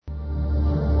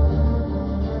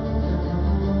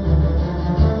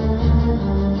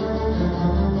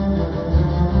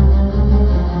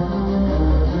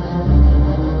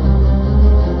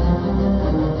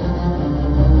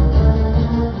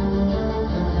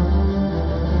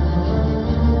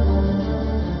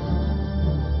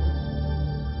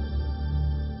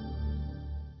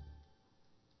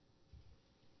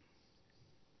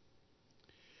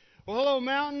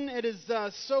Mountain. It is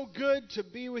so good to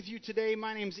be with you today.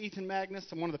 My name is Ethan Magnus.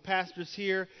 I'm one of the pastors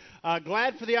here.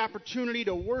 Glad for the opportunity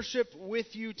to worship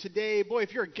with you today. Boy,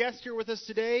 if you're a guest here with us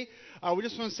today, we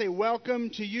just want to say welcome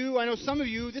to you. I know some of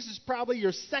you, this is probably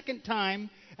your second time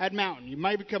at Mountain.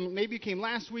 Maybe you came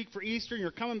last week for Easter and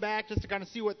you're coming back just to kind of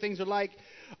see what things are like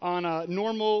on a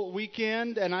normal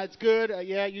weekend, and it's good.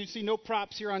 You see no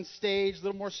props here on stage, a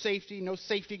little more safety, no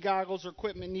safety goggles or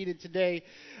equipment needed today.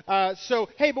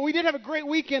 But we did have a great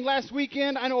weekend last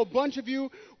weekend. I know a bunch of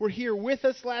you were here with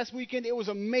us last weekend. It was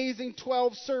amazing,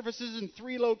 12 services in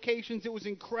 3 locations. It was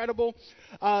incredible.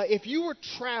 If you were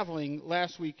traveling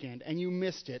last weekend and you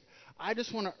missed it, I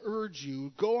just want to urge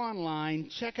you, go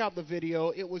online, check out the video.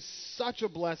 It was such a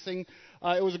blessing.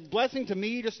 It was a blessing to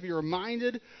me just to be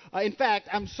reminded. In fact,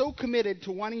 I'm so committed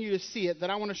to wanting you to see it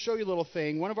that I want to show you a little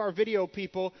thing. One of our video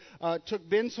people took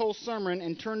Ben's whole sermon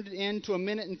and turned it into 1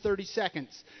 minute and 30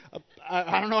 seconds.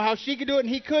 I don't know how she could do it and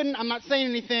he couldn't. I'm not saying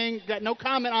anything. Got no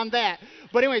comment on that.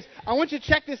 But anyways, I want you to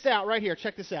check this out right here.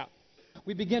 Check this out.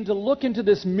 We begin to look into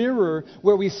this mirror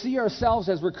where we see ourselves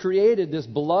as we're created, this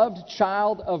beloved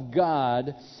child of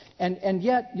God. And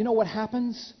yet, you know what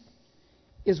happens?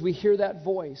 Is we hear that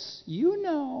voice,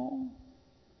 and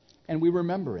we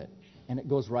remember it. And it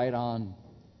goes right on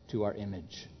to our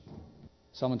image.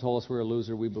 Someone told us we're a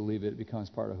loser. We believe it. It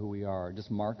becomes part of who we are. It just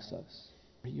marks us.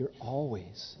 You're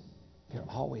always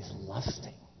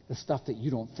lusting the stuff that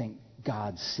you don't think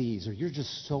God sees, or you're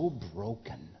just so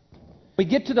broken. We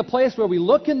get to the place where we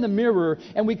look in the mirror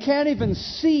and we can't even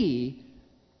see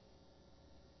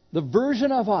the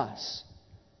version of us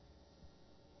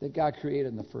that God created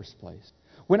in the first place.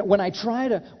 When I try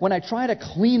to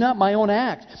clean up my own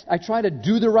act, I try to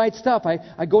do the right stuff.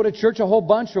 I go to church a whole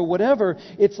bunch or whatever.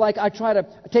 It's like I try to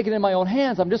take it in my own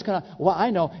hands. I'm just gonna. Well, I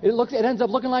know it ends up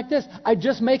looking like this. I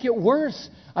just make it worse.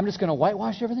 I'm just gonna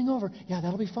whitewash everything over. Yeah,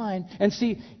 that'll be fine. And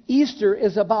see, Easter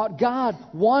is about God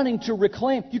wanting to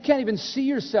reclaim. You can't even see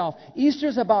yourself. Easter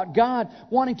is about God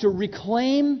wanting to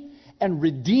reclaim and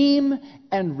redeem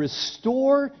and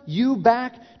restore you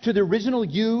back to the original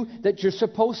you that you're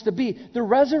supposed to be. The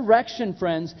resurrection,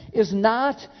 friends, is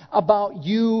not about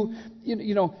you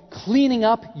cleaning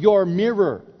up your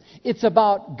mirror. It's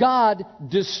about God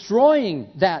destroying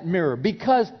that mirror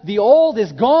because the old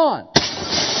is gone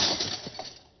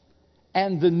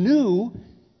and the new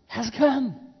has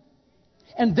come.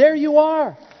 And there you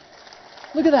are.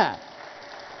 Look at that.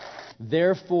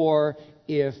 Therefore,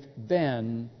 if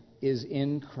Ben is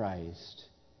in Christ,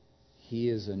 he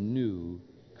is a new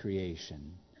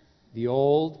creation. The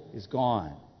old is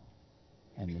gone,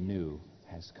 and the new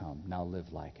has come. Now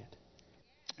live like it.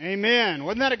 Amen.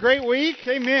 Wasn't that a great week?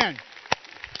 Amen.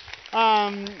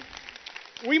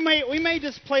 We may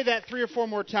just play that 3 or 4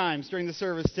 more times during the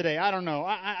service today. I don't know.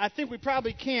 I think we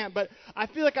probably can't, but I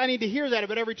feel like I need to hear that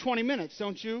about every 20 minutes,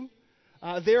 don't you?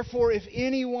 Therefore, if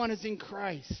anyone is in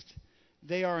Christ,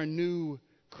 they are a new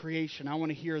creation. I want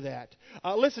to hear that.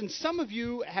 Listen, some of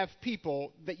you have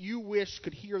people that you wish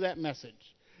could hear that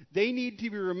message. They need to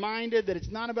be reminded that it's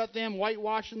not about them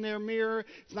whitewashing their mirror.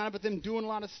 It's not about them doing a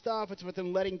lot of stuff. It's about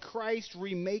them letting Christ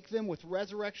remake them with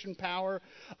resurrection power.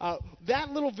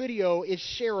 That little video is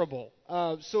shareable.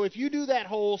 So if you do that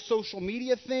whole social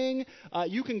media thing,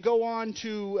 you can go on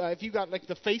to, if you got like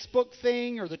the Facebook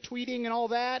thing or the tweeting and all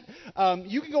that,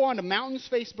 you can go on to Mountain's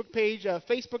Facebook page,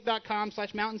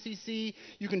 facebook.com/MountainCC.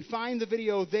 You can find the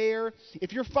video there.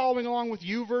 If you're following along with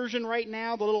YouVersion right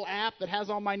now, the little app that has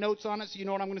all my notes on it, so you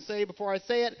know what I'm going to say before I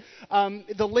say it,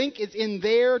 the link is in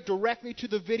there directly to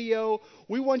the video.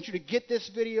 We want you to get this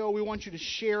video. We want you to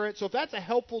share it. So if that's a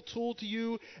helpful tool to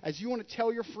you as you want to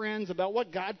tell your friends about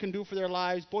what God can do for their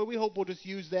lives, boy, we hope we'll just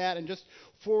use that and just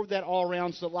forward that all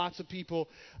around so that lots of people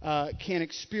can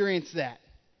experience that.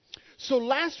 So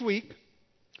last week,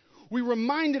 we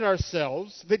reminded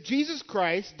ourselves that Jesus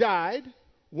Christ died,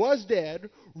 was dead,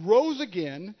 rose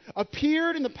again,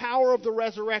 appeared in the power of the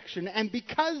resurrection, and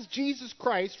because Jesus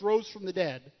Christ rose from the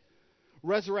dead,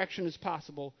 resurrection is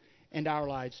possible in our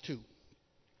lives too.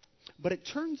 But it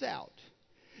turns out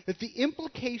that the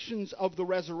implications of the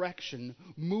resurrection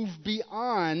move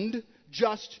beyond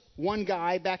just one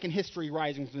guy back in history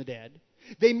rising from the dead.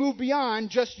 They move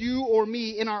beyond just you or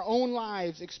me in our own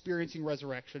lives experiencing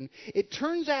resurrection. It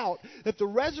turns out that the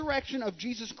resurrection of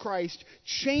Jesus Christ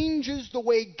changes the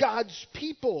way God's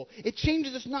people, it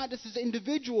changes us not just as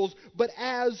individuals, but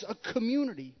as a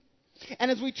community.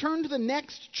 And as we turn to the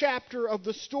next chapter of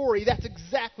the story, that's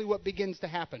exactly what begins to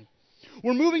happen.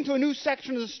 We're moving to a new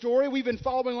section of the story. We've been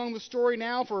following along the story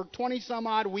now for 20 some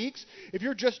odd weeks. If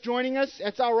you're just joining us,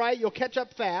 that's all right. You'll catch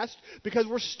up fast because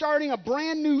we're starting a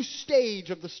brand new stage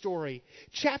of the story.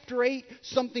 Chapter 8,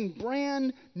 something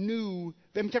brand new,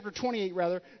 chapter 28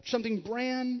 rather, something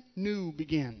brand new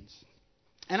begins.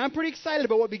 And I'm pretty excited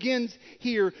about what begins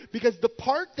here because the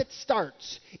part that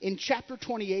starts in chapter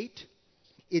 28,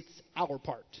 it's our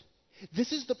part.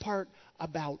 This is the part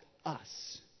about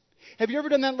us. Have you ever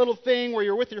done that little thing where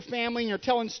you're with your family and you're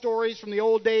telling stories from the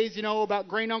old days, about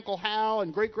great Uncle Hal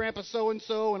and great Grandpa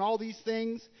so-and-so and all these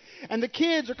things? And the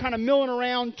kids are kind of milling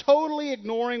around, totally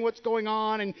ignoring what's going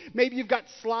on. And maybe you've got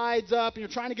slides up and you're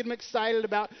trying to get them excited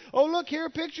about, oh, look, here are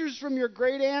pictures from your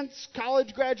great aunt's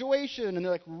college graduation. And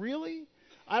they're like, really?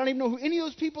 I don't even know who any of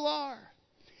those people are.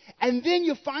 And then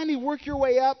you finally work your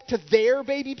way up to their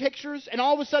baby pictures. And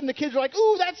all of a sudden the kids are like,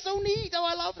 ooh, that's so neat. Oh,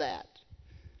 I love that.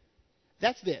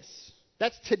 That's this.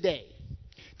 That's today.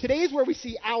 Today is where we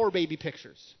see our baby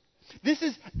pictures. This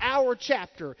is our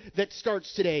chapter that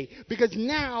starts today because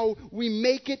now we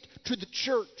make it to the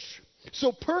church.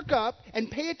 So perk up and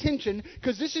pay attention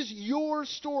because this is your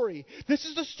story. This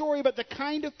is the story about the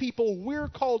kind of people we're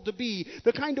called to be,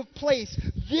 the kind of place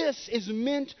this is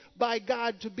meant by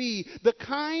God to be, the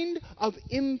kind of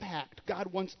impact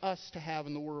God wants us to have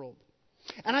in the world.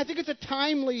 And I think it's a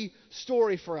timely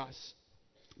story for us.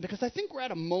 Because I think we're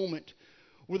at a moment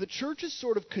where the church is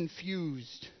sort of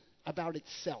confused about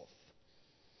itself.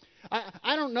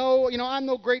 I don't know, I'm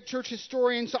no great church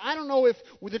historian, so I don't know if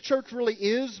the church really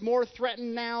is more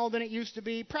threatened now than it used to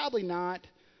be. Probably not.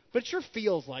 But it sure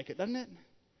feels like it, doesn't it?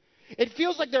 It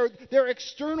feels like there are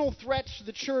external threats to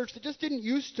the church that just didn't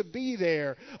used to be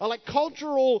there. Like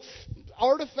cultural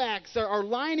artifacts are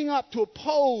lining up to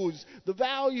oppose the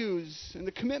values and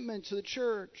the commitment to the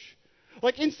church.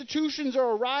 Like institutions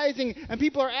are arising and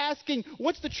people are asking,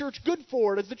 what's the church good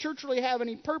for? Does the church really have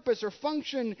any purpose or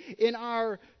function in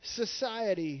our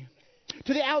society?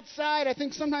 To the outside, I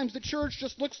think sometimes the church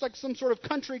just looks like some sort of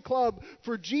country club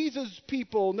for Jesus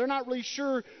people. And they're not really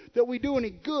sure that we do any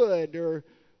good or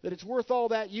that it's worth all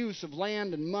that use of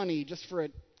land and money just for a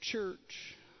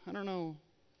church. I don't know.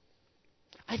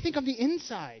 I think on the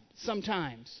inside,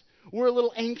 sometimes, we're a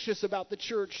little anxious about the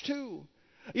church too.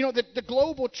 The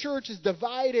global church is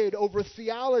divided over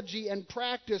theology and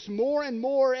practice more and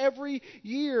more every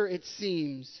year, it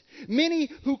seems. Many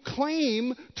who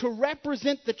claim to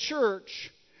represent the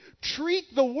church treat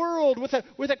the world with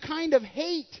a kind of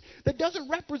hate that doesn't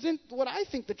represent what I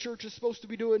think the church is supposed to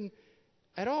be doing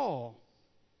at all.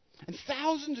 And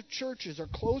thousands of churches are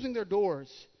closing their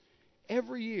doors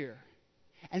every year.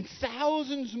 And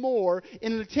thousands more,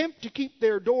 in an attempt to keep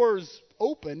their doors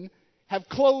open, have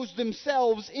closed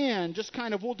themselves in, just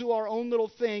kind of, we'll do our own little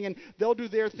thing, and they'll do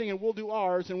their thing, and we'll do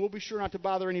ours, and we'll be sure not to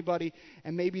bother anybody,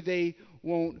 and maybe they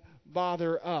won't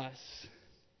bother us.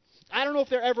 I don't know if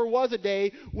there ever was a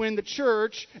day when the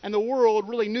church and the world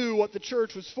really knew what the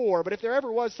church was for, but if there ever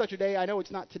was such a day, I know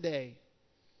it's not today.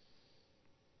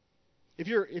 If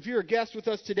you're a guest with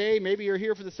us today, maybe you're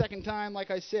here for the second time,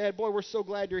 like I said, boy, we're so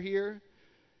glad you're here.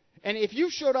 And if you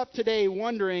showed up today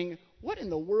wondering, what in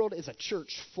the world is a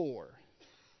church for?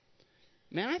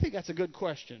 Man, I think that's a good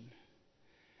question.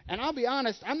 And I'll be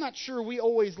honest, I'm not sure we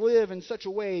always live in such a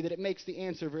way that it makes the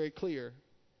answer very clear.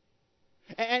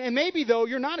 And maybe, though,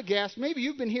 you're not a guest. Maybe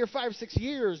you've been here 5 or 6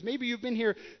 years. Maybe you've been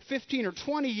here 15 or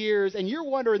 20 years, and you're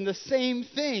wondering the same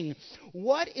thing.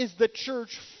 What is the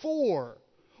church for?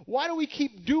 Why do we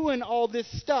keep doing all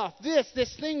this stuff?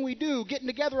 This thing we do, getting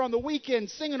together on the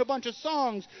weekend, singing a bunch of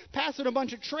songs, passing a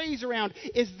bunch of trays around.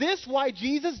 Is this why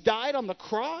Jesus died on the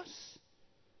cross?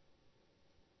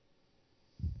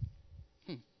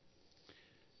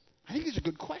 I think these are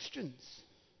good questions.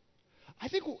 I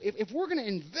think if we're going to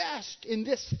invest in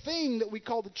this thing that we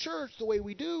call the church the way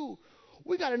we do,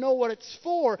 we got to know what it's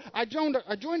for. I joined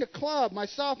a club my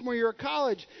sophomore year of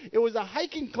college. It was a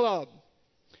hiking club.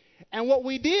 And what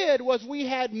we did was we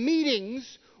had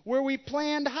meetings where we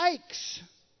planned hikes.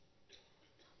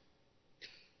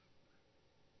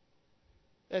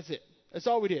 That's it. That's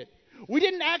all we did. We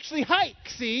didn't actually hike,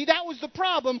 see? That was the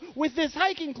problem with this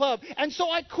hiking club. And so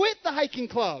I quit the hiking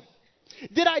club.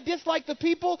 Did I dislike the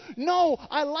people? No,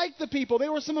 I liked the people. They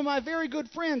were some of my very good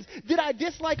friends. Did I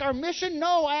dislike our mission?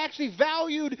 No, I actually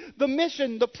valued the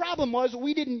mission. The problem was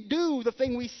we didn't do the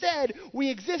thing we said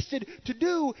we existed to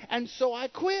do, and so I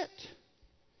quit.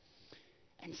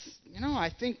 And, I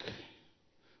think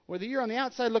whether you're on the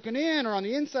outside looking in or on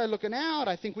the inside looking out,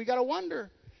 I think we got to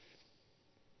wonder,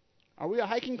 are we a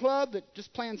hiking club that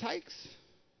just plans hikes,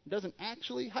 doesn't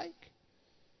actually hike?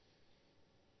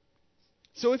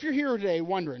 So if you're here today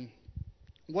wondering,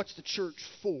 What's the church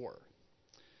for?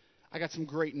 I got some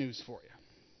great news for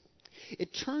you.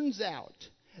 It turns out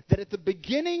that at the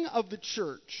beginning of the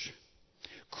church,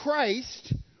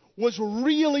 Christ was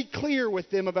really clear with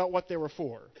them about what they were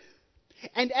for.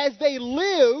 And as they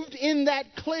lived in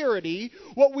that clarity,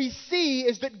 what we see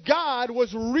is that God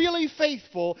was really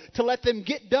faithful to let them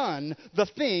get done the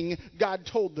thing God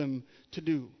told them to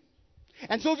do.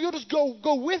 And so if you'll just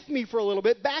go with me for a little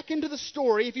bit, back into the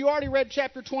story. If you already read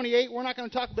chapter 28, we're not going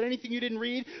to talk about anything you didn't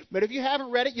read. But if you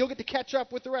haven't read it, you'll get to catch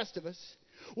up with the rest of us.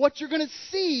 What you're going to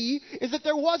see is that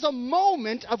there was a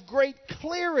moment of great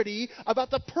clarity about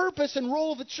the purpose and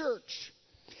role of the church.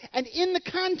 And in the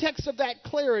context of that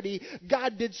clarity,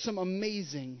 God did some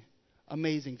amazing,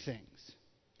 amazing things.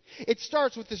 It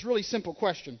starts with this really simple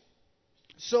question.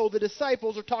 So the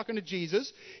disciples are talking to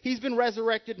Jesus. He's been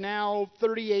resurrected now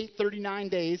 38, 39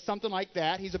 days, something like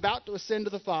that. He's about to ascend to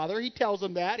the Father. He tells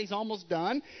them that. He's almost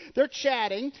done. They're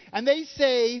chatting, and they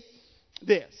say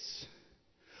this: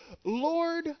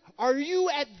 Lord, are you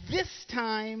at this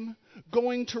time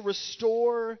going to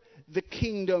restore the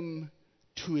kingdom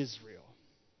to Israel?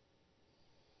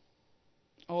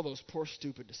 Oh, those poor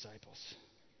stupid disciples.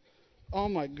 Oh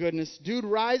my goodness. Dude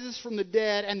rises from the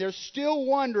dead and they're still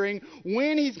wondering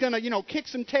when he's going to, kick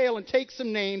some tail and take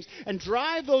some names and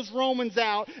drive those Romans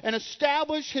out and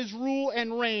establish his rule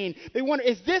and reign. They wonder,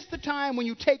 is this the time when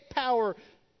you take power?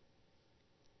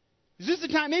 Is this the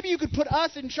time? Maybe you could put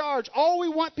us in charge. All we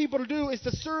want people to do is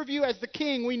to serve you as the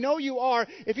king. We know you are.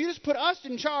 If you just put us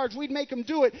in charge, we'd make them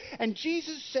do it. And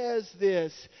Jesus says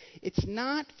this: it's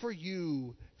not for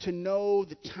you to know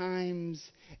the times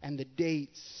and the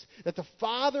dates that the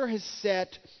Father has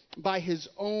set by his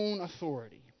own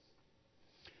authority.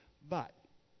 But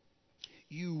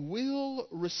you will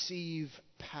receive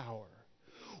power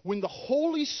when the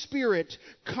Holy Spirit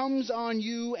comes on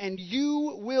you, and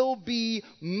you will be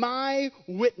my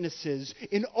witnesses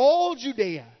in all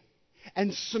Judea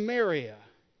and Samaria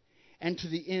and to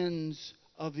the ends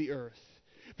of the earth.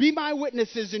 Be my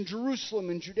witnesses in Jerusalem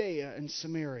and Judea and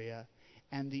Samaria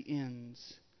and the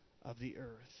ends of the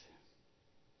earth.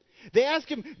 They ask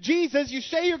him, Jesus, you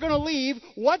say you're going to leave.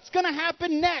 What's going to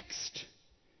happen next?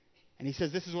 And he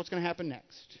says, this is what's going to happen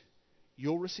next.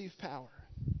 You'll receive power,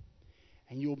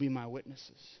 and you'll be my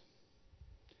witnesses.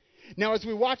 Now, as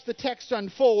we watch the text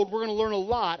unfold, we're going to learn a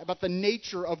lot about the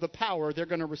nature of the power they're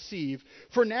going to receive.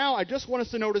 For now, I just want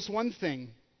us to notice one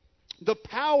thing. The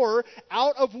power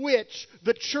out of which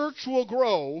the church will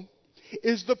grow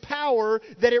is the power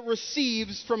that it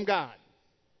receives from God.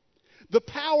 The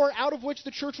power out of which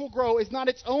the church will grow is not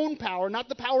its own power, not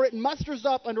the power it musters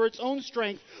up under its own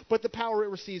strength, but the power it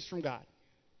receives from God.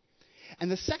 And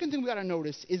the second thing we got to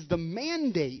notice is the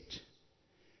mandate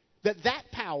that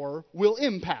power will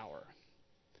empower.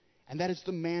 And that is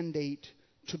the mandate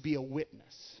to be a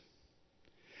witness.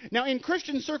 Now, in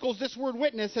Christian circles, this word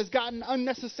witness has gotten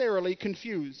unnecessarily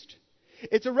confused.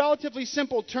 It's a relatively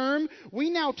simple term. We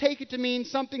now take it to mean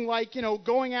something like,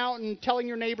 going out and telling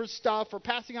your neighbors stuff or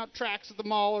passing out tracts at the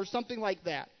mall or something like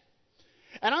that.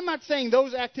 And I'm not saying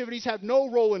those activities have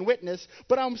no role in witness,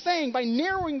 but I'm saying by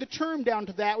narrowing the term down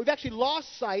to that, we've actually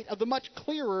lost sight of the much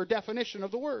clearer definition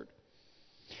of the word.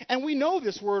 And we know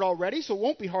this word already, so it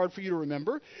won't be hard for you to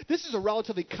remember. This is a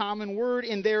relatively common word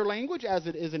in their language as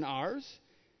it is in ours.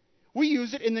 We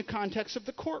use it in the context of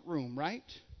the courtroom, right?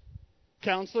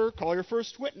 Counselor, call your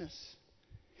first witness.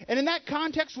 And in that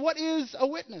context, what is a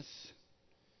witness?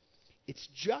 It's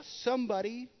just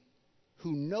somebody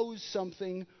who knows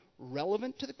something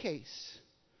relevant to the case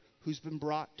who's been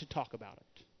brought to talk about it.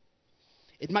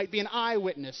 It might be an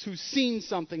eyewitness who's seen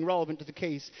something relevant to the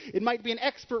case. It might be an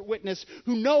expert witness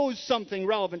who knows something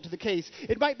relevant to the case.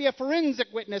 It might be a forensic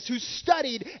witness who's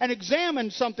studied and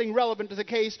examined something relevant to the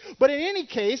case. But in any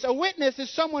case, a witness is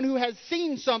someone who has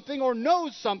seen something or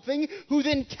knows something who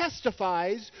then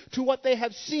testifies to what they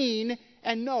have seen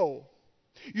and know.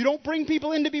 You don't bring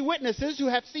people in to be witnesses who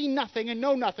have seen nothing and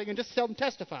know nothing and just tell them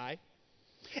testify.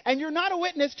 And you're not a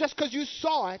witness just because you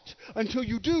saw it until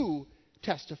you do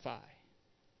testify.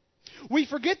 We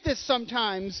forget this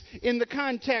sometimes in the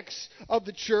context of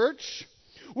the church.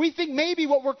 We think maybe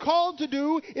what we're called to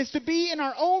do is to be in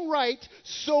our own right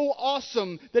so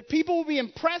awesome that people will be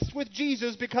impressed with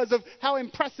Jesus because of how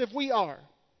impressive we are.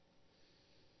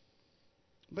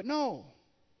 But no,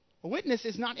 a witness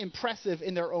is not impressive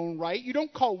in their own right. You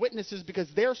don't call witnesses because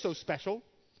they're so special.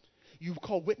 You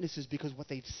call witnesses because what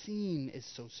they've seen is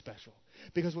so special.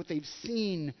 Because what they've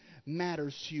seen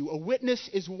matters to you. A witness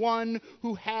is one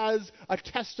who has a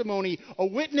testimony. A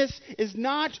witness is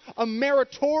not a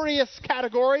meritorious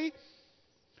category.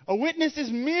 A witness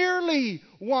is merely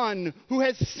one who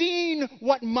has seen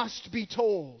what must be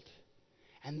told.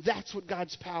 And that's what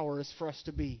God's power is for us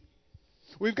to be.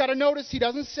 We've got to notice he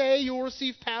doesn't say you'll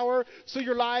receive power so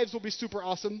your lives will be super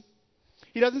awesome.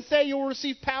 He doesn't say you'll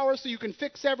receive power so you can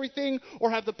fix everything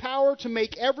or have the power to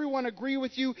make everyone agree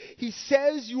with you. He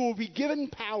says you will be given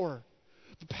power.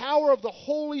 The power of the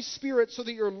Holy Spirit so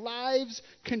that your lives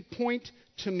can point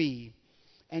to me.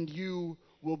 And you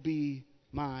will be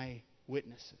my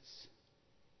witnesses.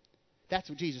 That's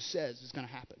what Jesus says is going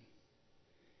to happen.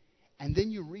 And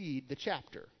then you read the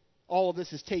chapter. All of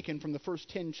this is taken from the first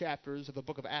 10 chapters of the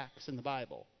book of Acts in the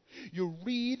Bible. You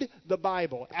read the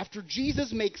Bible after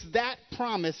Jesus makes that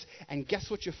promise, and guess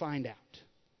what you find out?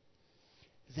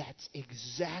 That's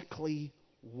exactly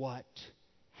what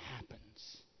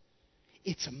happens.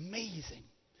 It's amazing.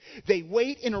 They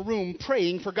wait in a room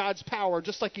praying for God's power,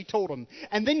 just like he told them.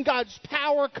 And then God's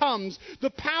power comes, the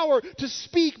power to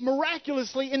speak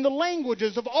miraculously in the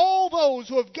languages of all those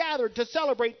who have gathered to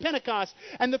celebrate Pentecost.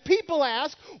 And the people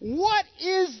ask, what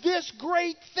is this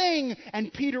great thing?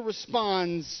 And Peter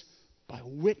responds by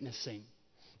witnessing.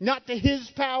 Not to his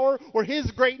power or his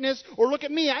greatness, or look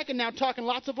at me, I can now talk in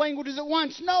lots of languages at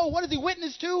once. No, what does he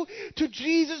witness to? To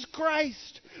Jesus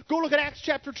Christ. Go look at Acts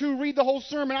chapter 2, read the whole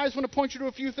sermon. I just want to point you to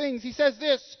a few things. He says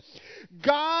this,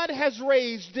 God has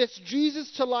raised this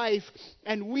Jesus to life,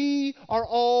 and we are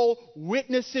all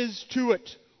witnesses to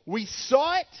it. We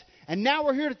saw it, and now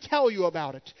we're here to tell you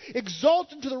about it.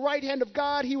 Exalted to the right hand of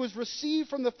God, he was received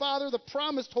from the Father, the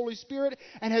promised Holy Spirit,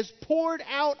 and has poured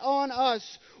out on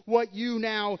us what you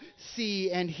now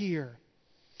see and hear.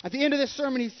 At the end of this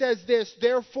sermon, he says this,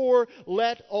 therefore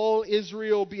let all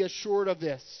Israel be assured of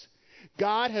this.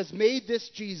 God has made this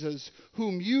Jesus,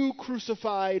 whom you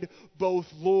crucified, both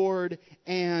Lord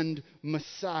and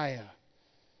Messiah.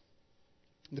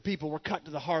 The people were cut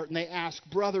to the heart, and they asked,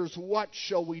 brothers, what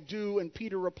shall we do? And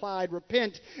Peter replied,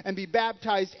 repent and be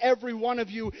baptized, every one of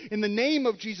you, in the name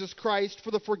of Jesus Christ,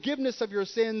 for the forgiveness of your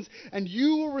sins, and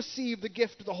you will receive the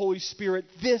gift of the Holy Spirit.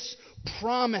 This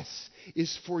promise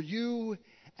is for you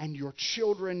and your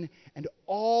children and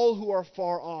all who are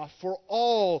far off, for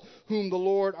all whom the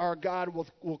Lord our God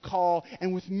will call.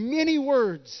 And with many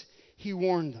words he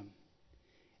warned them.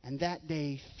 And that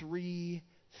day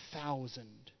 3,000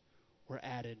 were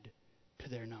added to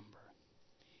their number.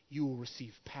 You will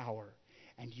receive power,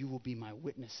 and you will be my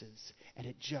witnesses. And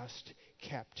it just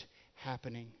kept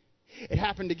happening. It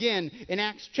happened again in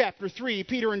Acts chapter 3.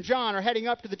 Peter and John are heading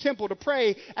up to the temple to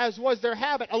pray, as was their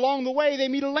habit. Along the way, they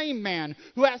meet a lame man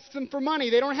who asks them for money.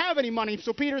 They don't have any money.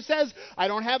 So Peter says, I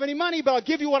don't have any money, but I'll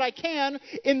give you what I can.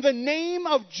 In the name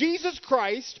of Jesus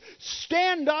Christ,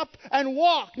 stand up and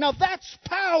walk. Now that's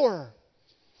power.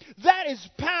 That is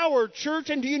power, church.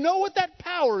 And do you know what that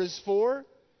power is for?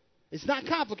 It's not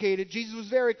complicated. Jesus was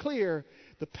very clear.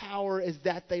 The power is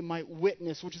that they might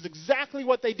witness, which is exactly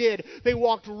what they did. They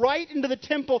walked right into the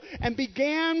temple and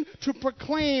began to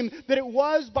proclaim that it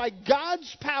was by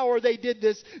God's power they did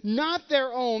this, not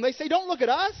their own. They say, don't look at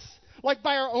us. Like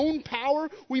by our own power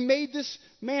we made this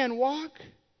man walk.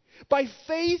 By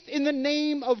faith in the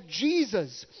name of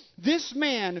Jesus, this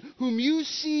man whom you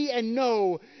see and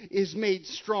know is made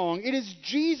strong. It is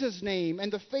Jesus' name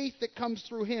and the faith that comes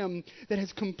through him that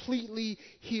has completely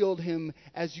healed him.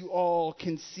 As you all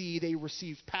can see, they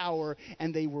received power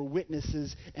and they were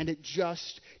witnesses, and it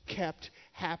just kept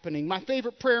happening. My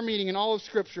favorite prayer meeting in all of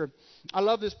Scripture. I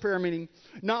love this prayer meeting.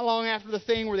 Not long after the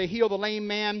thing where they heal the lame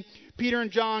man, Peter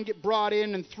and John get brought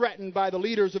in and threatened by the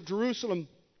leaders of Jerusalem.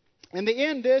 And they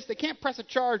end this. They can't press a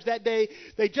charge that day.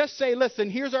 They just say, listen,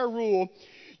 here's our rule.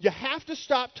 You have to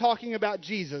stop talking about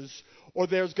Jesus or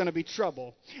there's going to be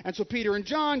trouble. And so Peter and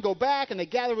John go back and they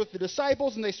gather with the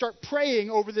disciples and they start praying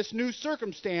over this new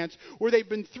circumstance where they've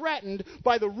been threatened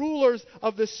by the rulers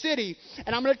of the city.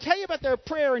 And I'm going to tell you about their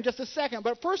prayer in just a second.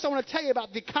 But first I want to tell you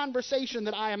about the conversation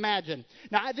that I imagine.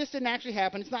 Now, this didn't actually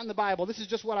happen. It's not in the Bible. This is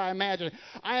just what I imagine.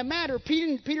 I imagine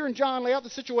Peter and John lay out the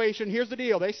situation. Here's the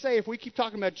deal. They say if we keep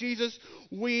talking about Jesus,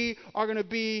 we are going to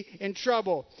be in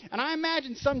trouble. And I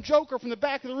imagine some joker from the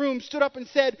back of the room stood up and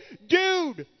said,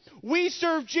 dude, we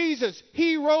serve Jesus.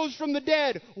 He rose from the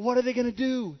dead. What are they going to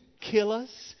do? Kill us?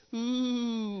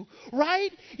 Ooh.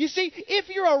 Right? You see, if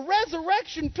you're a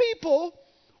resurrection people,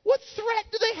 what threat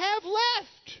do they have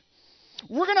left?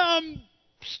 We're going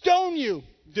to stone you.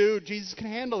 Dude, Jesus can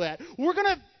handle that. We're going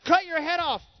to cut your head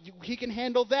off. He can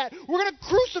handle that. We're going to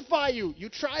crucify you. You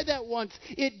tried that once.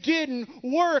 It didn't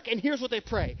work. And here's what they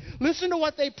pray. Listen to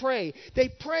what they pray. They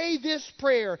pray this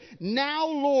prayer. Now,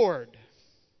 Lord,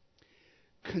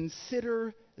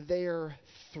 consider their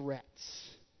threats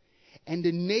and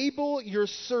enable your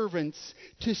servants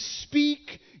to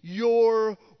speak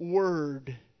your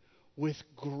word with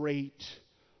great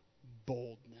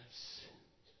boldness.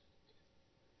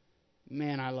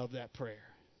 Man, I love that prayer.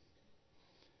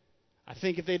 I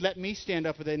think if they'd let me stand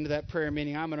up at the end of that prayer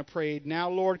meeting, I'm going to pray, now,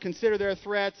 Lord, consider their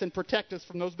threats and protect us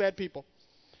from those bad people.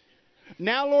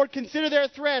 Now, Lord, consider their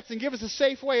threats and give us a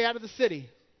safe way out of the city.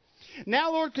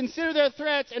 Now, Lord, consider their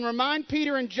threats and remind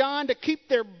Peter and John to keep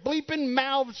their bleeping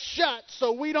mouths shut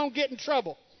so we don't get in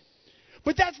trouble.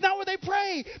 But that's not what they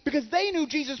pray, because they knew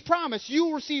Jesus promised, you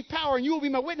will receive power and you will be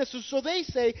my witnesses. So they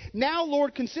say, now,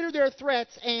 Lord, consider their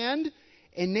threats and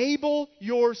enable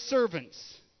your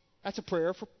servants. That's a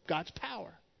prayer for God's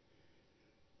power.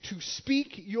 To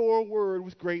speak your word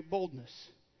with great boldness.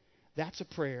 That's a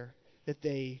prayer that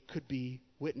they could be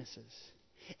witnesses.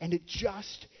 And it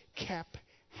just kept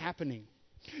happening.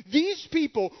 These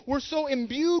people were so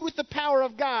imbued with the power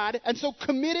of God and so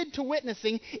committed to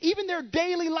witnessing, even their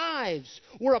daily lives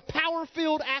were a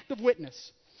power-filled act of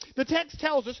witness. The text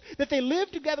tells us that they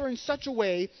lived together in such a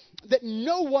way that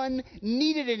no one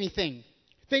needed anything.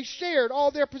 They shared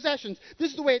all their possessions.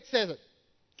 This is the way it says it.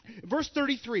 Verse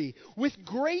 33, with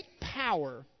great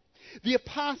power, the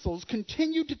apostles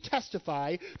continued to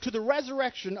testify to the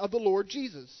resurrection of the Lord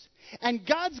Jesus. And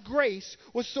God's grace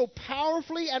was so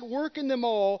powerfully at work in them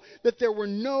all that there were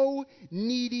no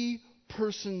needy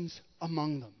persons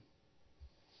among them.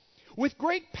 With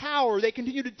great power, they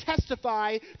continued to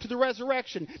testify to the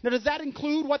resurrection. Now, does that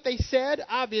include what they said?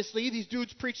 Obviously, these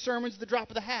dudes preached sermons at the drop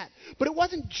of the hat. But it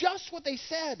wasn't just what they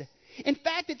said. In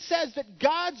fact, it says that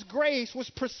God's grace was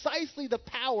precisely the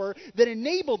power that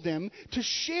enabled them to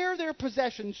share their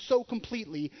possessions so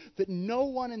completely that no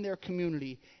one in their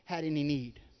community had any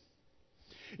need.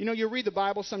 You know, you read the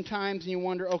Bible sometimes and you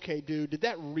wonder, okay, dude, did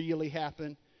that really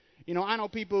happen? You know, I know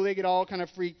people, they get all kind of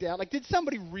freaked out. Like, did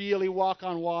somebody really walk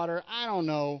on water? I don't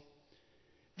know.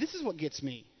 This is what gets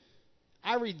me.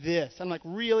 I read this. I'm like,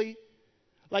 really?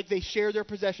 Like, they share their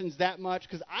possessions that much?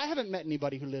 Because I haven't met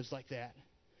anybody who lives like that.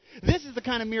 This is the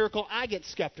kind of miracle I get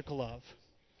skeptical of.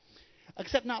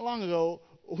 Except not long ago,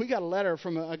 we got a letter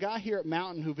from a guy here at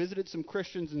Mountain who visited some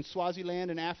Christians in Swaziland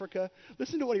in Africa.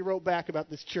 Listen to what he wrote back about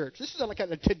this church. This is like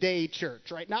a today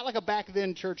church, right? Not like a back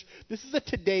then church. This is a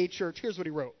today church. Here's what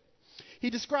he wrote. He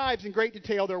describes in great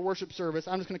detail their worship service.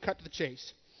 I'm just going to cut to the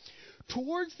chase.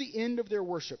 Towards the end of their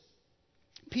worship,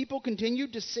 people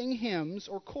continued to sing hymns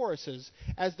or choruses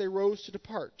as they rose to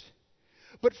depart.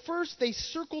 But first they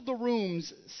circled the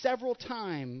rooms several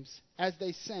times as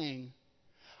they sang.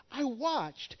 I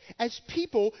watched as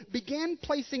people began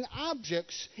placing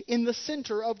objects in the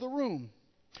center of the room.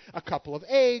 A couple of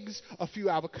eggs, a few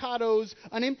avocados,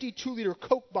 an empty 2-liter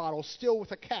Coke bottle still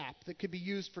with a cap that could be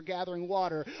used for gathering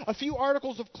water, a few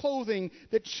articles of clothing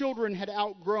that children had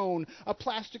outgrown, a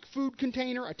plastic food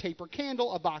container, a taper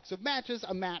candle, a box of matches,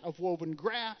 a mat of woven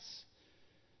grass.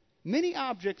 Many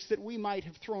objects that we might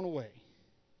have thrown away.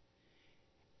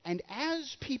 And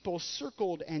as people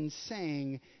circled and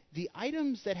sang, the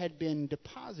items that had been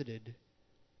deposited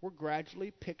were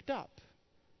gradually picked up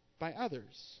by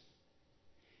others.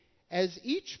 As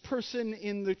each person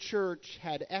in the church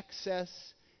had excess,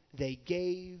 they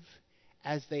gave.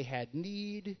 As they had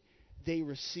need, they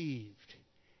received.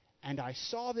 And I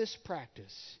saw this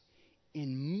practice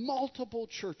in multiple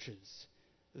churches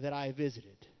that I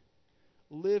visited,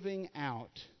 living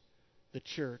out the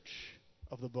church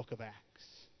of the book of Acts.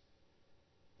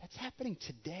 That's happening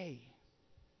today.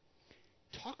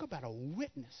 Talk about a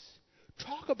witness.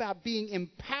 Talk about being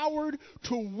empowered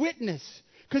to witness.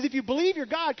 Because if you believe your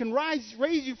God can raise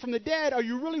you from the dead, are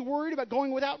you really worried about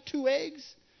going without 2 eggs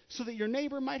so that your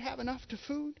neighbor might have enough to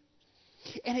food?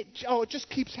 And it just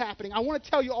keeps happening. I want to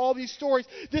tell you all these stories.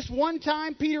 This one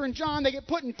time, Peter and John, they get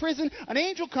put in prison. An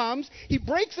angel comes. He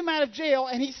breaks them out of jail,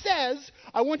 and he says,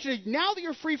 I want you to, now that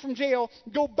you're free from jail,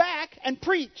 go back and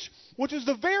preach, which is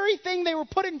the very thing they were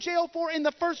put in jail for in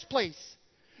the first place.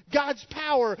 God's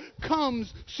power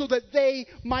comes so that they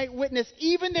might witness.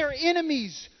 Even their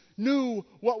enemies knew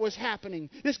what was happening.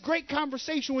 This great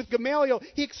conversation with Gamaliel,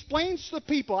 he explains to the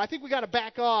people, I think we got to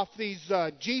back off these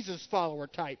Jesus follower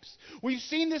types. We've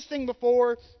seen this thing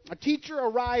before. A teacher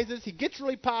arises, he gets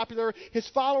really popular, his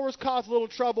followers cause a little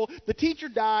trouble, the teacher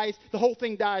dies, the whole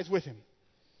thing dies with him.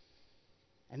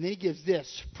 And then he gives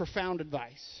this profound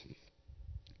advice.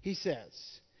 He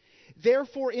says,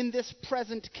 therefore in this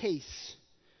present case,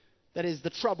 that is the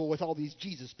trouble with all these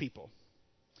Jesus people,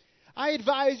 I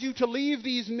advise you to leave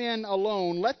these men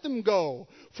alone. Let them go.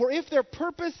 For if their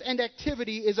purpose and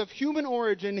activity is of human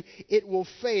origin, it will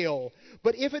fail.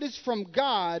 But if it is from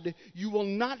God, you will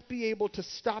not be able to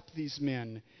stop these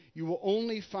men. you will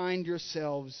only find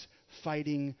yourselves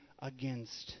fighting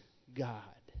against God.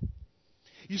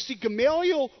 You see,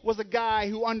 Gamaliel was a guy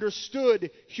who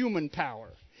understood human power.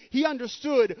 He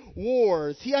understood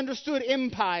wars. He understood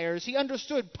empires. He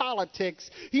understood politics.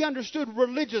 He understood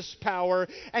religious power.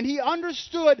 And he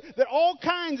understood that all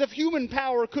kinds of human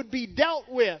power could be dealt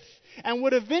with and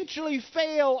would eventually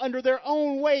fail under their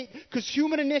own weight, because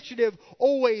human initiative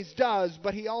always does.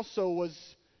 But he also was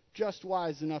just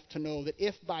wise enough to know that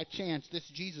if by chance this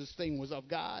Jesus thing was of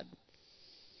God,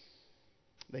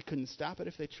 they couldn't stop it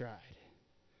if they tried.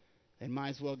 They might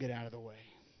as well get out of the way.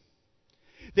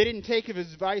 They didn't take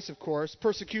his advice, of course.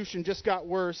 Persecution just got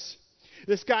worse.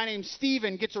 This guy named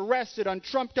Stephen gets arrested on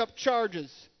trumped-up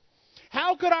charges.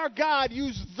 How could our God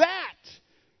use that?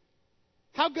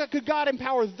 How could God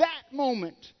empower that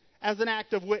moment as an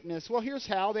act of witness? Well, here's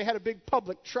how. They had a big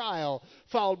public trial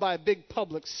followed by a big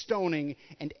public stoning.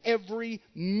 And every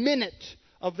minute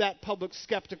of that public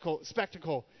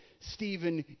spectacle,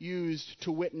 Stephen used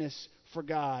to witness for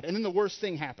God. And then the worst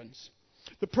thing happens.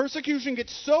 The persecution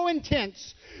gets so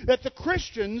intense that the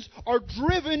Christians are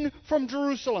driven from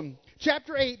Jerusalem.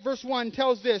 Chapter 8, verse 1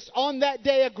 tells this: On that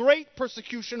day a great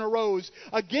persecution arose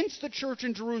against the church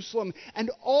in Jerusalem, and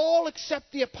all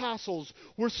except the apostles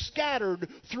were scattered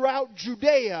throughout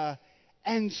Judea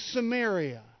and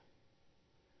Samaria.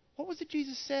 What was it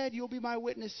Jesus said? You'll be my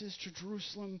witnesses to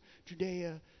Jerusalem,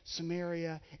 Judea,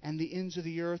 Samaria, and the ends of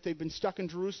the earth. They've been stuck in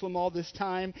Jerusalem all this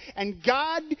time. And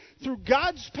God, through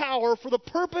God's power, for the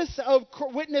purpose of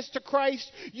witness to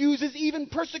Christ, uses even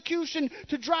persecution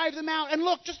to drive them out. And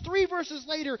look, just 3 verses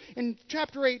later, in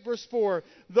chapter 8, verse 4,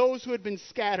 those who had been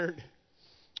scattered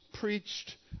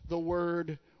preached the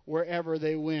word wherever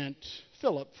they went.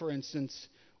 Philip, for instance,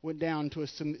 went down to a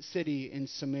city in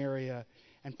Samaria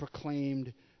and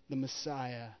proclaimed the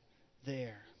Messiah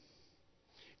there.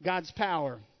 God's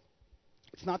power,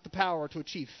 it's not the power to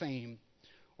achieve fame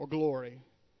or glory.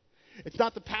 It's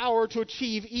not the power to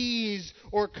achieve ease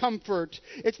or comfort.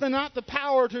 It's not the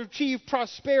power to achieve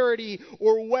prosperity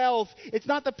or wealth. It's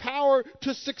not the power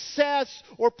to success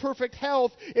or perfect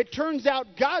health. It turns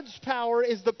out God's power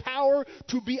is the power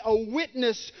to be a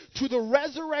witness to the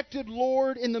resurrected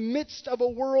Lord in the midst of a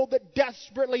world that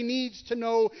desperately needs to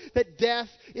know that death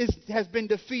has been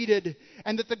defeated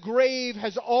and that the grave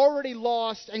has already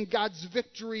lost and God's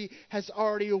victory has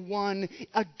already won.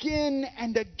 Again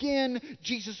and again,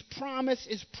 Jesus' promise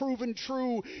is proven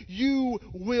true. You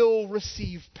will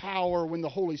receive power when the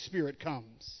Holy Spirit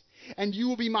comes. And you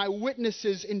will be my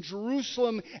witnesses in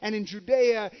Jerusalem and in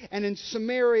Judea and in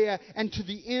Samaria and to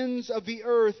the ends of the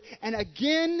earth. And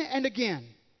again,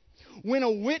 when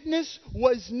a witness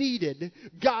was needed,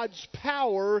 God's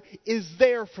power is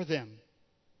there for them.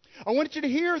 I want you to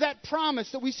hear that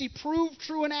promise that we see proved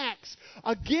true in Acts.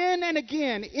 Again and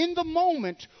again, in the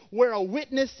moment where a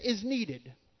witness is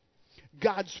needed,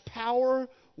 God's power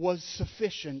was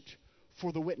sufficient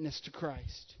for the witness to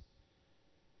Christ.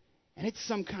 And it's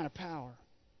some kind of power.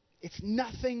 It's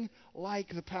nothing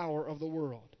like the power of the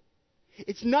world.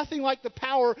 It's nothing like the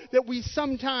power that we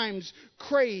sometimes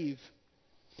crave.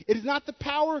 It is not the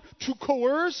power to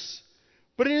coerce,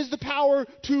 but it is the power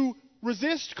to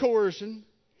resist coercion.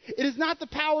 It is not the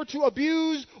power to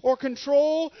abuse or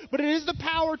control, but it is the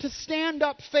power to stand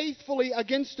up faithfully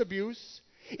against abuse.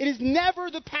 It is never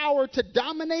the power to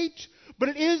dominate, but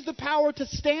it is the power to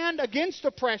stand against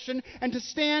oppression and to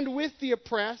stand with the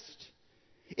oppressed.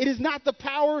 It is not the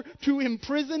power to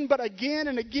imprison, but again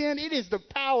and again, it is the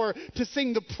power to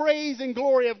sing the praise and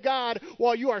glory of God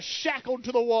while you are shackled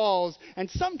to the walls. And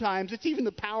sometimes it's even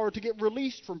the power to get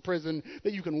released from prison,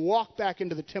 that you can walk back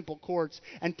into the temple courts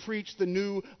and preach the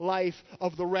new life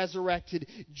of the resurrected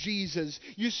Jesus.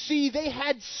 You see, they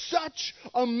had such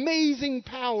amazing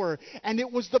power, and it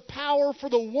was the power for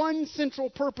the one central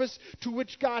purpose to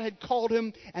which God had called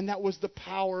him, and that was the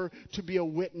power to be a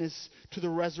witness to the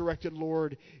resurrected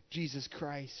Lord Jesus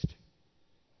Christ.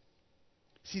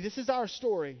 See, this is our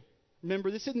story. Remember,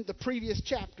 this isn't the previous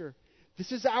chapter.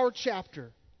 This is our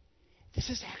chapter. This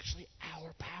is actually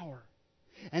our power.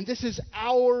 And this is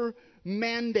our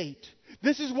mandate.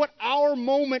 This is what our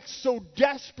moment so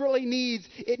desperately needs.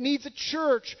 It needs a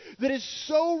church that is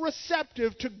so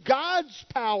receptive to God's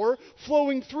power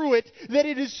flowing through it that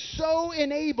it is so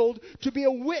enabled to be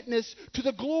a witness to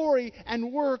the glory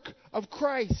and work of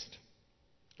Christ.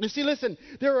 You see, listen,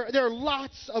 there are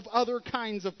lots of other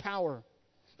kinds of power.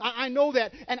 I know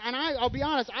that, and I'll be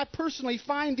honest, I personally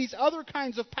find these other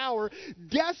kinds of power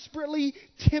desperately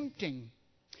tempting.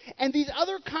 And these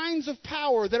other kinds of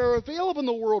power that are available in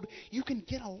the world, you can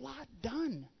get a lot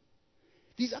done.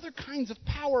 These other kinds of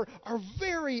power are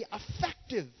very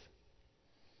effective.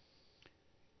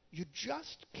 you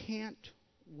just can't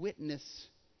witness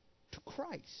to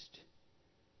Christ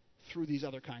through these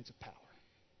other kinds of power.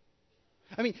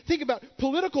 I mean, think about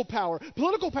political power.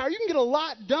 Political power, you can get a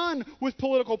lot done with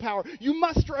political power. You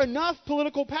muster enough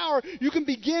political power, you can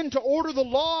begin to order the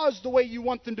laws the way you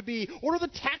want them to be, order the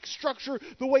tax structure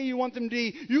the way you want them to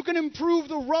be. You can improve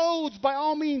the roads. By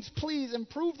all means, please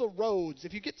improve the roads.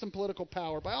 If you get some political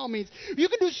power, by all means. You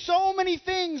can do so many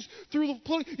things through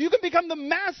you can become the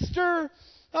master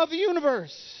of the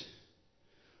universe.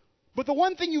 But the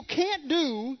one thing you can't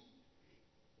do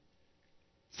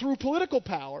through political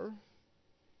power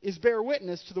is bear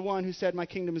witness to the one who said, my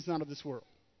kingdom is not of this world.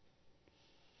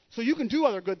 So you can do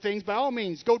other good things. By all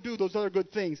means, go do those other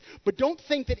good things. But don't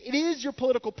think that it is your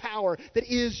political power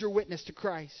that is your witness to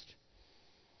Christ.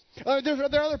 There are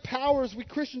other powers we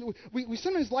Christians, we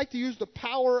sometimes like to use the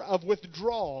power of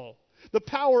withdrawal, the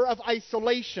power of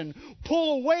isolation.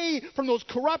 Pull away from those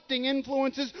corrupting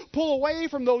influences. Pull away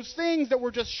from those things that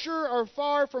we're just sure are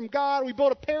far from God. We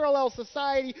build a parallel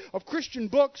society of Christian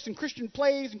books and Christian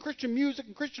plays and Christian music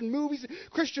and Christian movies, and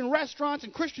Christian restaurants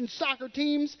and Christian soccer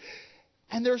teams.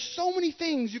 And there's so many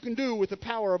things you can do with the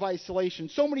power of isolation.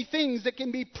 So many things that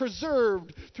can be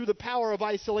preserved through the power of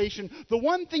isolation. The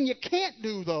one thing you can't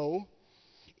do, though,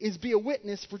 is be a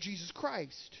witness for Jesus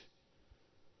Christ,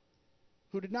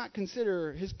 who did not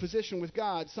consider his position with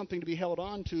God something to be held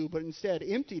on to, but instead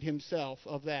emptied himself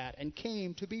of that and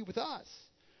came to be with us,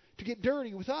 to get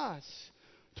dirty with us,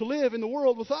 to live in the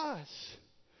world with us,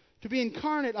 to be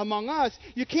incarnate among us.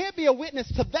 You can't be a witness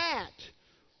to that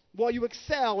while you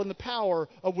excel in the power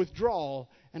of withdrawal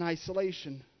and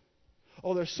isolation.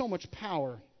 Oh, there's so much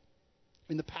power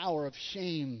in the power of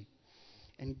shame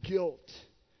and guilt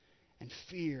and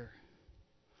fear.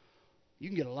 You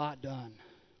can get a lot done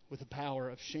with the power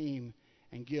of shame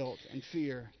and guilt and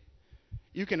fear.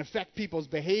 You can affect people's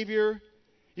behavior.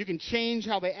 You can change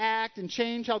how they act and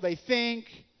change how they think.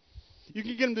 You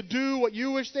can get them to do what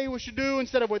you wish they should do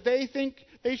instead of what they think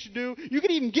they should do. You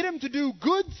can even get them to do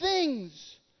good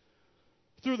things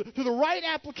through the right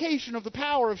application of the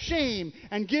power of shame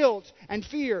and guilt and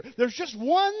fear. There's just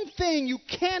one thing you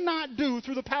cannot do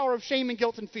through the power of shame and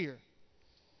guilt and fear,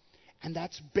 and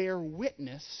that's bear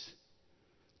witness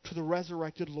to the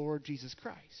resurrected Lord Jesus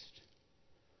Christ,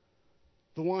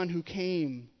 the one who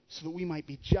came so that we might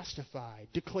be justified,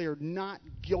 declared not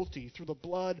guilty through the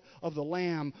blood of the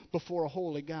Lamb before a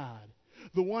holy God,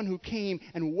 the one who came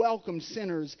and welcomed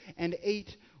sinners and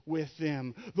ate with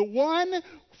them, the one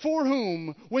for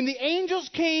whom, when the angels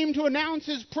came to announce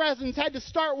his presence, had to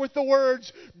start with the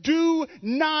words, "Do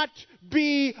not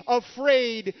be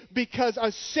afraid, because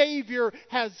a Savior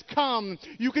has come."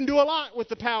 You can do a lot with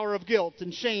the power of guilt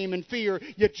and shame and fear.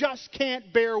 You just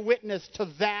can't bear witness to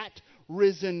that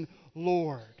risen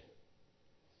Lord.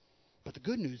 But the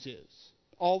good news is,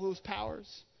 all those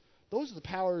powers, those are the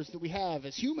powers that we have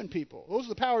as human people. Those are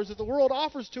the powers that the world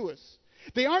offers to us.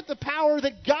 They aren't the power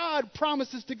that God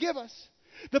promises to give us.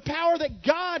 The power that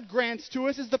God grants to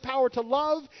us is the power to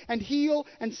love and heal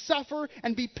and suffer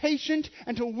and be patient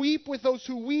and to weep with those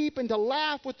who weep and to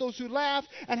laugh with those who laugh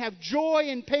and have joy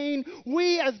in pain.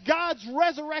 We, as God's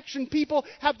resurrection people,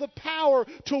 have the power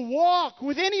to walk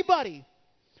with anybody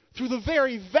through the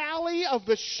very valley of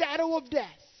the shadow of death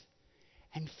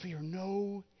and fear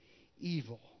no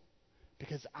evil,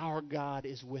 because our God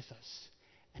is with us.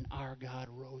 And our God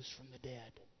rose from the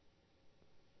dead.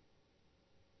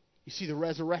 You see, the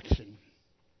resurrection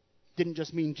didn't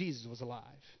just mean Jesus was alive.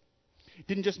 It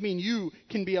didn't just mean you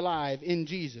can be alive in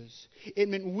Jesus. It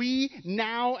meant we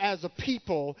now as a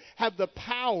people have the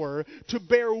power to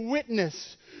bear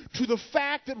witness to the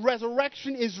fact that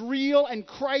resurrection is real and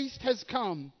Christ has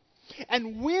come.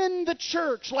 And when the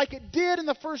church, like it did in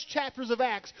the first chapters of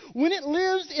Acts, when it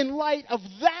lives in light of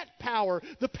that power,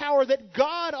 the power that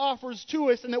God offers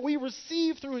to us and that we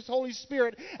receive through His Holy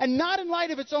Spirit, and not in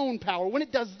light of its own power, when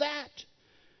it does that,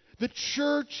 the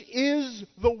church is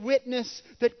the witness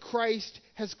that Christ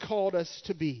has called us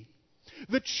to be.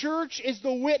 The church is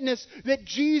the witness that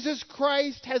Jesus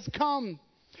Christ has come.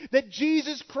 That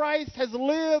Jesus Christ has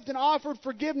lived and offered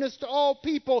forgiveness to all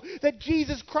people. That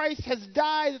Jesus Christ has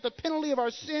died that the penalty of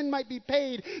our sin might be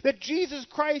paid. That Jesus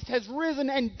Christ has risen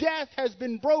and death has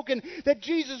been broken. That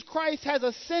Jesus Christ has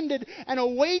ascended and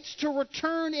awaits to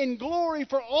return in glory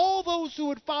for all those who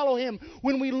would follow Him.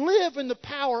 When we live in the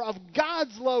power of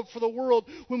God's love for the world,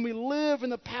 when we live in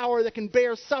the power that can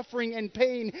bear suffering and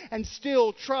pain and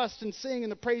still trust and sing in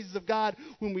the praises of God,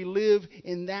 when we live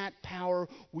in that power,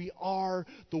 we are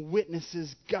the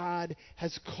witnesses God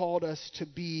has called us to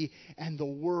be, and the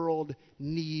world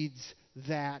needs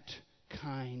that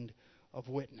kind of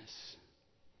witness.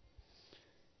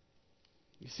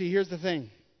 You see, here's the thing.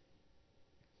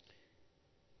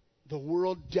 The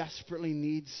world desperately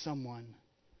needs someone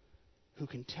who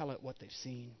can tell it what they've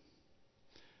seen.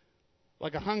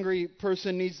 Like a hungry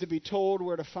person needs to be told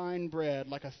where to find bread.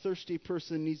 Like a thirsty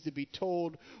person needs to be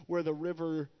told where the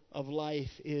river of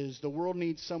life is. The world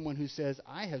needs someone who says,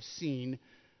 I have seen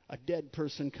a dead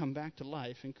person come back to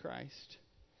life in Christ.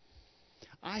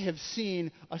 I have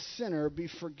seen a sinner be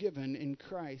forgiven in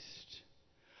Christ.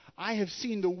 I have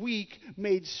seen the weak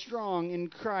made strong in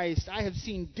Christ. I have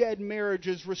seen dead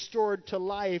marriages restored to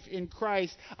life in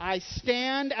Christ. I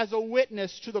stand as a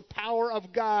witness to the power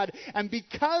of God. And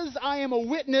because I am a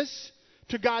witness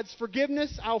to God's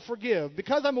forgiveness, I'll forgive.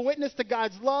 Because I'm a witness to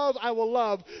God's love, I will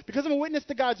love. Because I'm a witness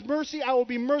to God's mercy, I will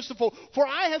be merciful. For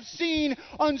I have seen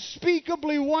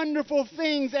unspeakably wonderful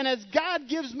things. And as God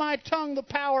gives my tongue the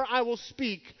power, I will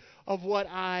speak of what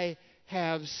I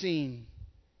have seen.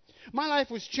 My life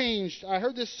was changed. I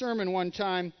heard this sermon one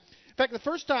time. In fact, the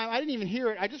first time, I didn't even hear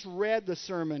it. I just read the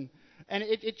sermon. And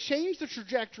it changed the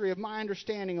trajectory of my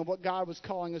understanding of what God was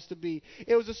calling us to be.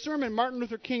 It was a sermon Martin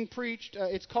Luther King preached.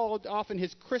 It's called often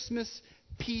his Christmas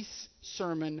Peace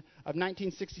Sermon of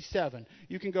 1967.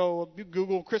 You can go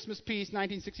Google Christmas Peace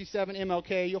 1967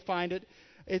 MLK. You'll find it.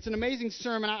 It's an amazing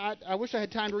sermon. I wish I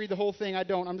had time to read the whole thing. I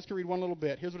don't. I'm just going to read one little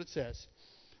bit. Here's what it says.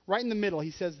 Right in the middle,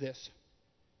 he says this.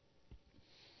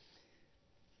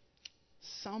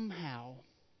 Somehow,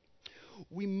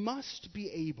 we must be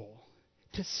able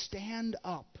to stand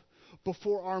up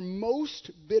before our most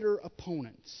bitter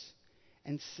opponents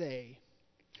and say,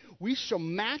 we shall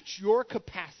match your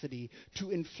capacity to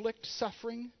inflict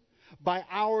suffering by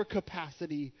our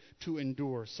capacity to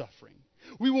endure suffering.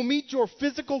 We will meet your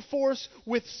physical force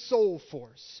with soul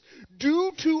force.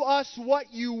 Do to us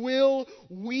what you will,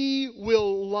 we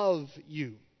will love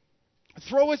you.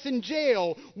 Throw us in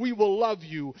jail, we will love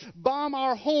you. Bomb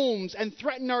our homes and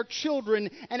threaten our children,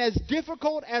 and as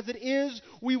difficult as it is,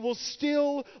 we will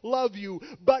still love you.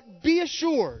 But be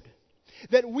assured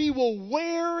that we will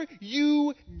wear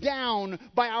you down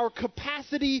by our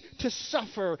capacity to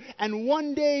suffer, and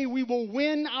one day we will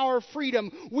win our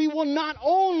freedom. We will not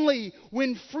only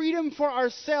win freedom for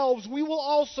ourselves, we will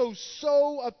also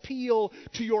so appeal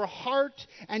to your heart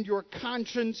and your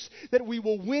conscience that we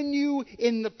will win you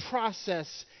in the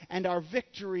process, and our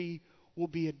victory will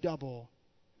be a double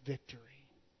victory.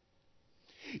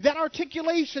 That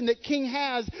articulation that King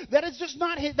has, that's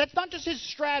not just his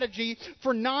strategy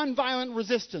for nonviolent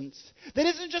resistance. That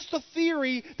isn't just the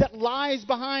theory that lies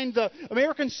behind the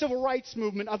American Civil Rights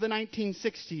Movement of the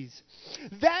 1960s.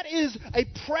 That is a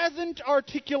present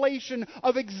articulation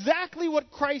of exactly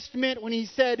what Christ meant when he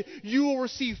said, you will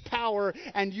receive power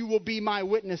and you will be my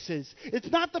witnesses. It's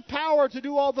not the power to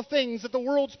do all the things that the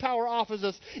world's power offers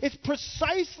us. It's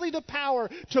precisely the power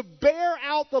to bear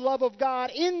out the love of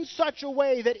God in such a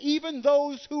way that even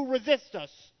those who resist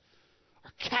us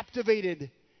are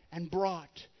captivated and brought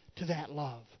to that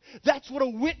love. That's what a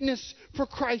witness for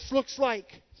Christ looks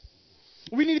like.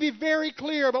 We need to be very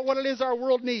clear about what it is our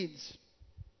world needs.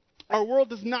 Our world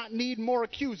does not need more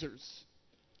accusers.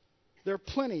 There are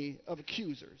plenty of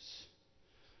accusers.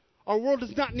 Our world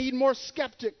does not need more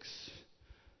skeptics.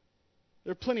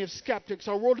 There are plenty of skeptics.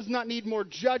 Our world does not need more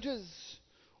judges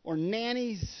or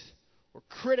nannies or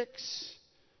critics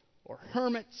or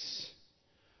hermits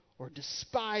or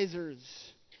despisers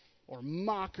or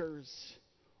mockers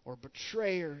or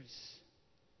betrayers.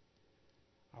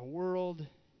 Our world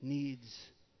needs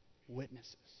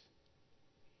witnesses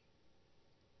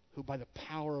who by the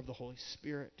power of the Holy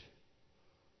Spirit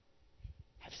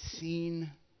have seen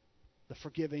the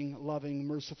forgiving, loving,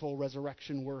 merciful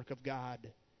resurrection work of God,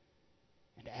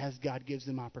 and as God gives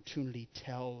them opportunity,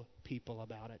 tell people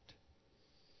about it.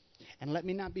 And let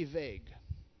me not be vague,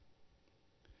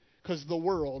 because the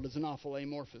world is an awful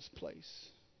amorphous place.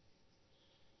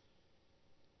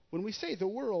 When we say the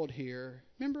world here,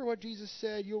 remember what Jesus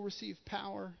said, you'll receive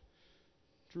power,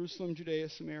 Jerusalem, Judea,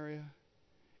 Samaria,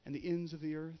 and the ends of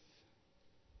the earth.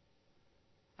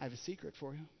 I have a secret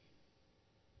for you.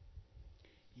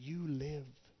 You live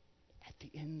at the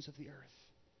ends of the earth.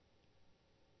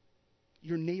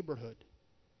 Your neighborhood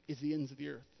is the ends of the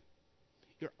earth.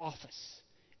 Your office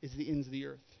is the ends of the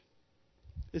earth.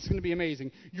 This is going to be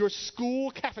amazing. Your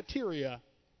school cafeteria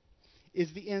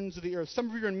is the ends of the earth. Some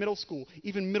of you are in middle school,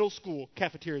 even middle school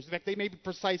cafeterias. In fact, they may be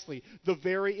precisely the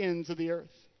very ends of the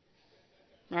earth.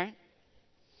 Right?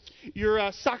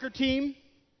 Your soccer team,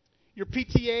 your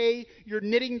PTA, your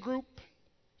knitting group,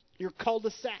 your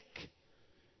cul-de-sac,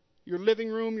 your living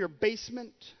room, your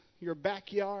basement, your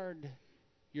backyard,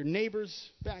 your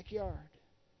neighbor's backyard.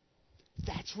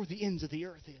 That's where the ends of the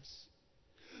earth is.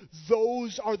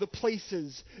 those are the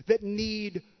places that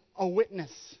need a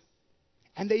witness.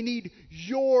 And they need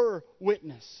your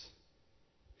witness.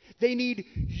 They need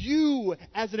you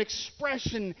as an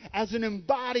expression, as an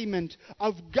embodiment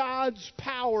of God's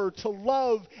power to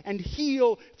love and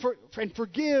heal and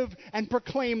forgive and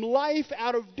proclaim life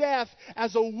out of death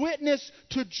as a witness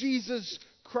to Jesus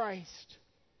Christ.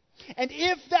 And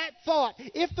if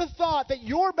the thought that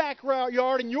your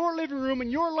backyard and your living room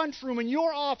and your lunchroom and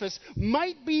your office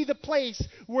might be the place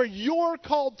where you're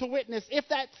called to witness, if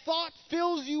that thought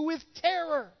fills you with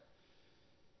terror,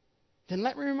 then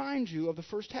let me remind you of the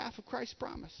first half of Christ's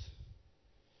promise.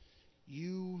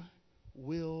 You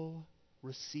will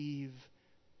receive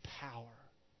power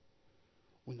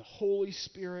when the Holy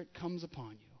Spirit comes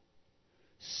upon you,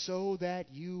 so that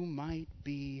you might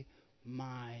be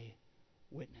my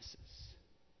witnesses.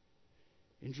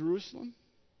 In Jerusalem,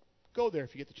 go there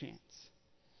if you get the chance.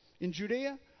 In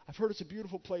Judea, I've heard it's a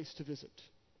beautiful place to visit.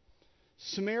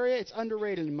 Samaria, it's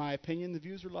underrated in my opinion. The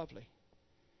views are lovely.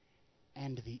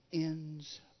 And the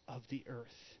ends of the earth.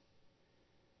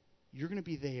 You're going to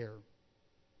be there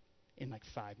in like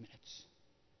 5 minutes.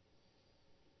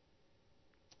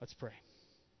 Let's pray.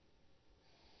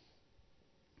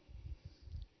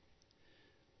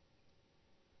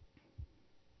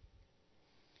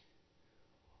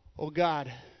 Oh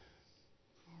God,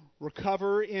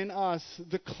 recover in us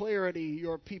the clarity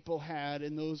your people had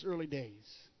in those early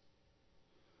days.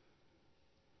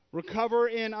 Recover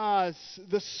in us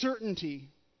the certainty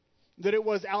that it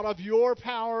was out of your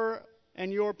power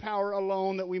and your power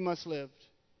alone that we must live.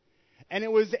 And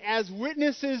it was as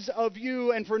witnesses of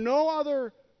you and for no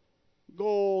other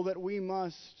goal that we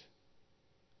must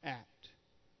act.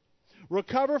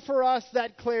 Recover for us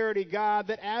that clarity, God,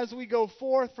 that as we go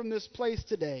forth from this place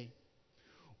today,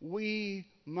 we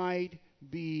might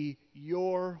be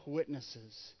your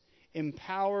witnesses,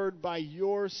 empowered by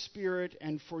your Spirit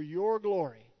and for your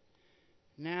glory,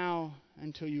 now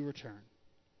until you return.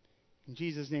 In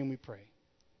Jesus' name we pray.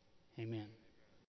 Amen.